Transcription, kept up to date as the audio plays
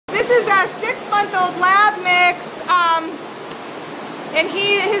is a 6-month-old lab mix, and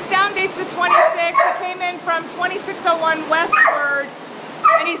his down date's the 26th. He came in from 2601 westward,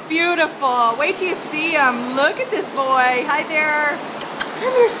 and he's beautiful. Wait till you see him. Look at this boy. Hi there.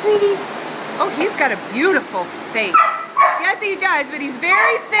 Come here, sweetie. Oh, he's got a beautiful face. Yes, he does, but he's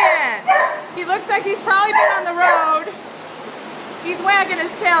very thin. He looks like he's probably been on the road. He's wagging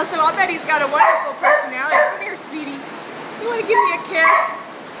his tail, so I'll bet he's got a wonderful personality. Come here, sweetie. You want to give me a kiss?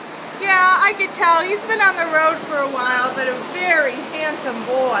 Yeah, I could tell. He's been on the road for a while, but a very handsome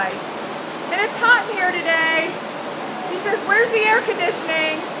boy. And it's hot in here today. He says, where's the air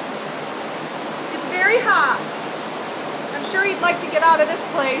conditioning? It's very hot. I'm sure he'd like to get out of this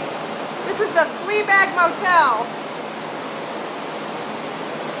place. This is the Fleabag Motel.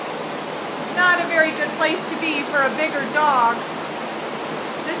 It's not a very good place to be for a bigger dog.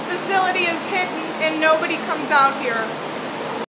 This facility is hidden and nobody comes out here.